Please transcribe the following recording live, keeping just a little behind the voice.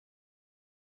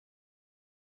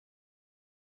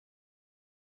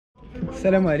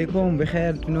السلام عليكم،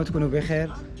 بخير، نتمنى تكونوا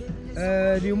بخير.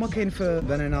 اليوم كاين في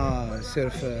بنانا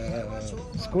سيرف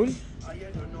سكول،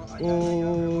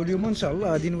 واليوم ان شاء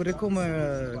الله غادي نوريكم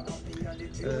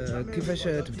كيفاش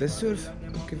تبدا السيرف،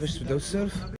 كيفاش تبداو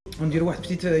السيرف، ونديروا واحد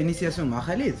بتيت انيسياسيون مع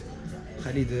خالد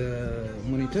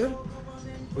مونيتور،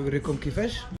 ويوريكم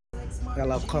كيفاش.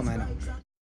 يلا بقاو معنا.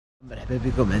 مرحبا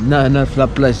بكم عندنا هنا في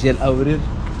لابلاج ديال اورير،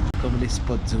 كم لي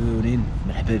سبوت زويونين.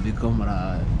 مرحبا بكم،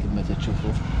 راه كما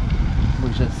تشوفوا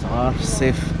موجات صغار في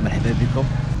الصيف. مرحبا بكم.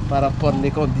 بارابور لي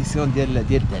كونديسيون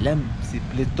ديال تعلم سي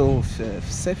بليتو في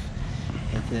الصيف،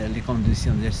 لي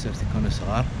كونديسيون ديال السيرف تيكونوا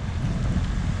صغار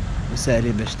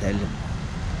وساهلين باش تعلم.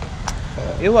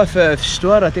 ايوا في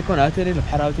الشتوى راه تيكون عاوتاني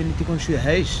البحر عاوتاني تيكون شويه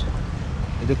هايش.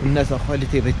 هذوك الناس اخويا اللي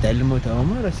تيبغيو يتعلموا تا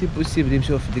هما راه سي بوسيبل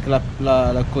يمشيو في ديك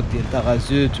لا كوت ديال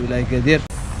تاغازوت ولا اكادير.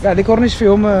 كاع لي كورنيش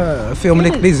فيهم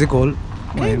لي زيكول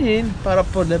كاينين.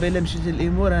 بارابور دابا الا مشيتي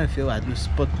للامور راه فيه واحد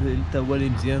السبوت حتى هو اللي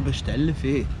مزيان باش تعلم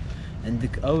فيه.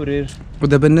 عندك اورير.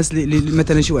 ودابا الناس اللي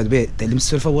مثلا شي واحد باه يتعلم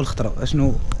السيرف هو الخطره،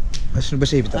 اشنو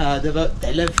باش يبدا؟ دابا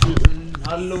تعلم في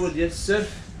النهار الاول ديال السيرف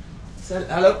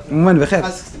سهل. من بخير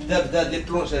خاصك تبدا لي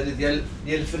بلونش هادو ديال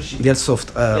الفرشي ديال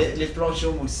السوفت. لي بلونش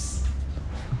موس.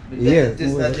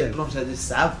 ديز هاد لي بلونش هادو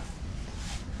الصعاب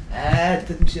عاد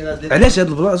تمشي لهاد. علاش هاد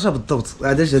البلاصه بالضبط؟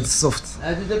 علاش هاد السوفت؟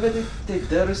 هادو دابا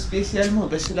تيدارو سبيسيالمون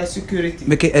باش لا سيكوريتي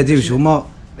ما كيأديوش هما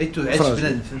ما يتوعدش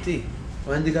بنادم، فهمتي.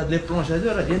 وعندك هاد لي بلونش هادو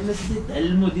راه ديال الناس اللي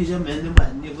تعلموا ديجا عندهم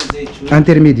واحد النيفو زايد شويه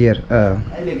انترميديير. الا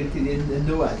قلتي ديال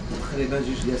عنده واحد تقريبا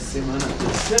 2 ديال السيمانات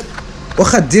ديال السيرف.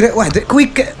 واخا دير واحد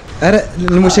كويك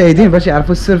للمشاهدين باش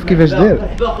يعرفوا السيرف كيفاش داير.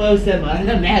 مرحبا خويا اسامه،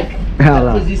 انا معاك.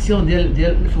 يلاه. البوزيسيون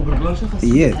ديال فوق البلونشه خاصك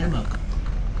تعلم هكا.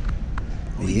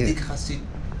 ويديك خاصو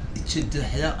يتشد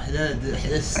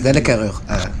حدا لا كاغور.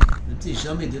 فهمتي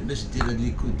جامي باش دير هاد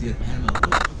لي كود ديال بحال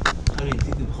هكا. خلي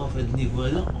يديك بخا في هاد النيفو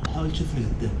هذا وحاول تشوف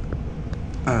لقدام.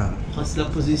 خاص لا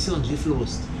بوزيسيون تجي في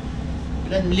الوسط.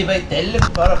 بنادم اللي باغي يتعلم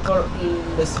بارابور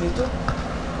سميتو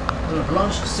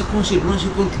البلانش خصو يكون شي بلانش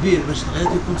يكون كبير باش الغاية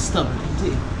يكون ستابل،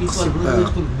 فهمتي. كيف البلانش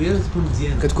تكون كبيره تكون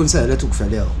مزيانه، كتكون ساهله توقف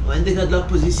عليها. وعندك هاد لا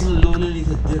بوزيسيون الاولى اللي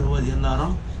تدير هو ديال لا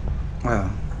رام.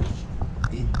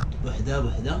 وحده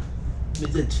ملي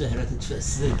تدفع راه تدفع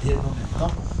السداد ديالهم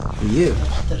هكا. ما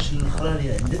تحتاجش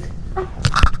الاخرانيه عندك.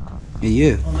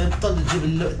 ومن طال تجيب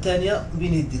الثانيه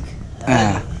بين يديك.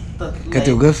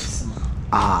 كتوقف.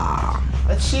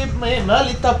 هادشي المهم ها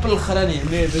ليطاب الاخراني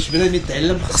باش بنادم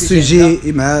يتعلم خصو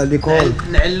يجي مع ليكول.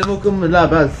 نعلموكم لا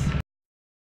باز.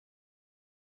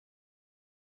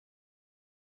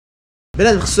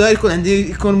 بنادم خصو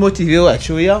يكون موتيفي واحد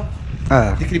شويه.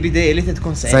 ديك البدايه اللي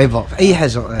تتكون صعيبه في اي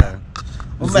حاجه.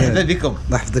 ومرحبا بكم.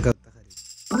 الله يحفظك.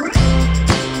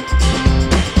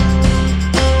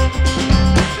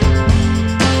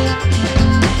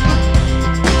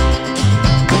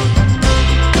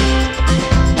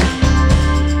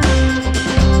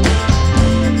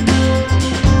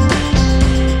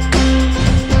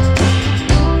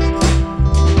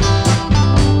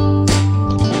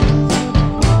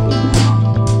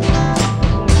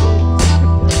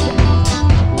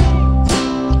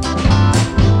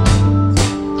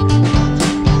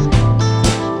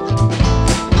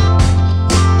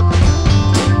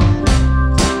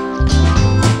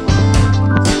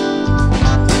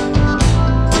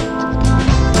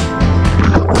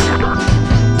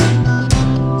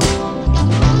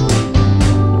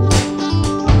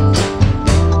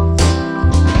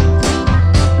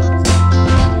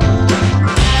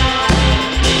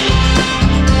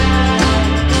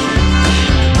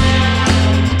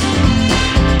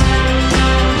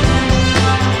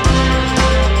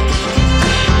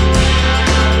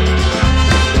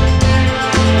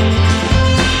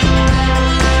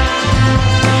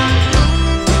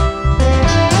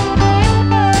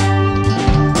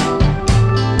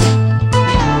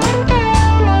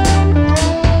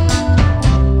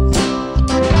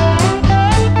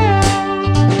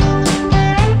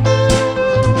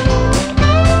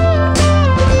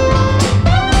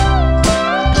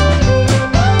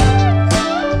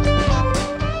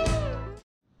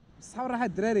 صحاب راح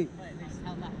الدراري.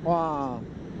 واه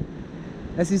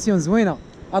لا سيسيون زوينه.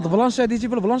 هاد بلانشا هادي تجي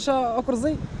بالبلانشا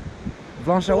اكرزي.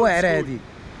 بلانشا واعره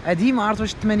هادي ما عرفت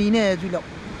واش الثمانينات ولا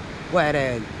واعره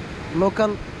هادي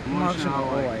لوكال ما عرفتش.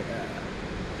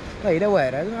 لا الا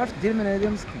واعره ما عرفت دير من هادي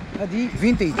مسكين. هادي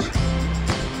فينتيج.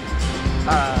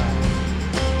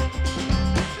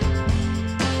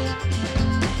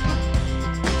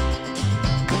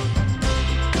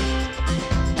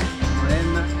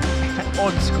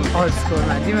 اولد سكول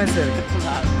ما عندي ما نسالك.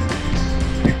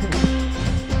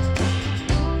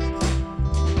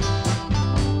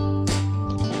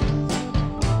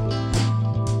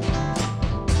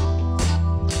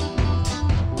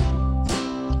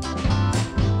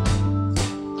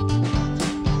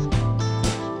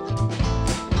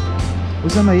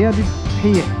 أسامة هي غادي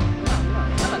تحيح.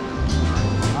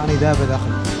 راني دابا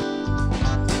داخل.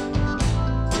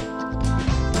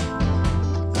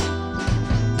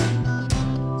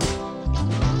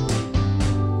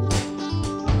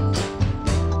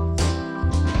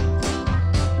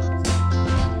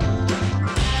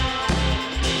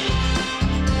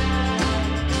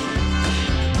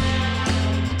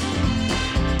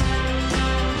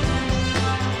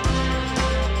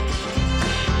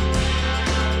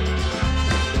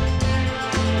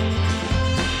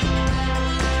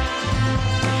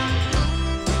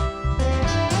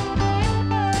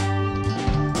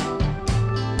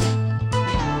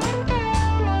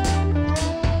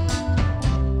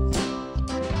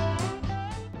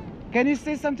 Can you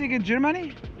say something in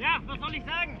Germany? Ja, was soll ich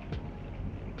sagen?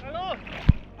 Hallo,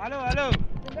 Hallo, hallo.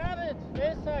 ich bin David.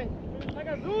 Wer ist sein? Ich bin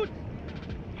Tagasud.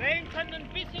 Wellen können ein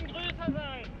bisschen größer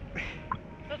sein.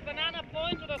 Ist das Banana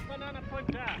Point oder ist Banana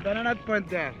Point da? Banana Point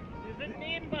there. Wir sind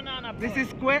neben Banana Point. This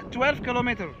is 12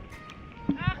 kilometers.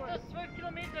 Ach, das ist 12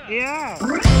 Kilometer. Yeah.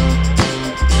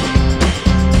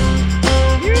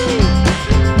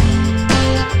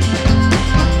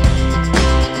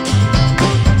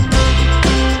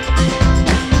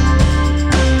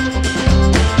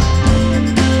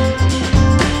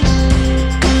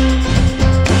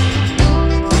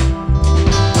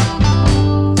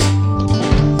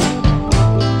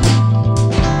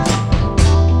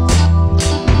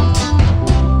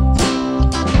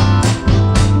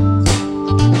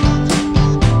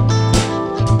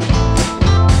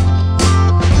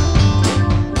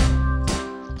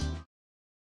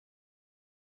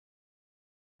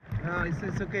 No,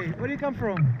 it's okay. Where do you come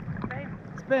from? Spain.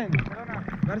 Spain.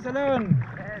 Barcelona. Barcelona.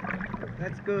 Yes.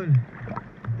 That's good.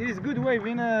 There is good wave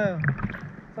in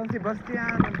San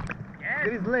Sebastian. Yes.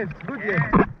 There is left. Good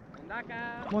Yes. left.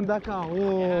 Mondaka. Mondaka.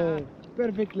 Oh,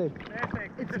 perfect left.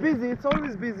 Perfect. It's busy. It's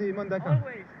always busy, Mondaka.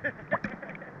 Always.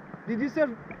 Did you surf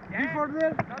Yeah. before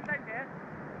there? Sometimes, yes.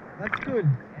 That's good.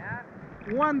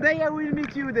 Yeah. One day I will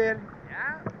meet you there.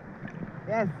 Yeah.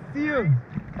 Yes. See you.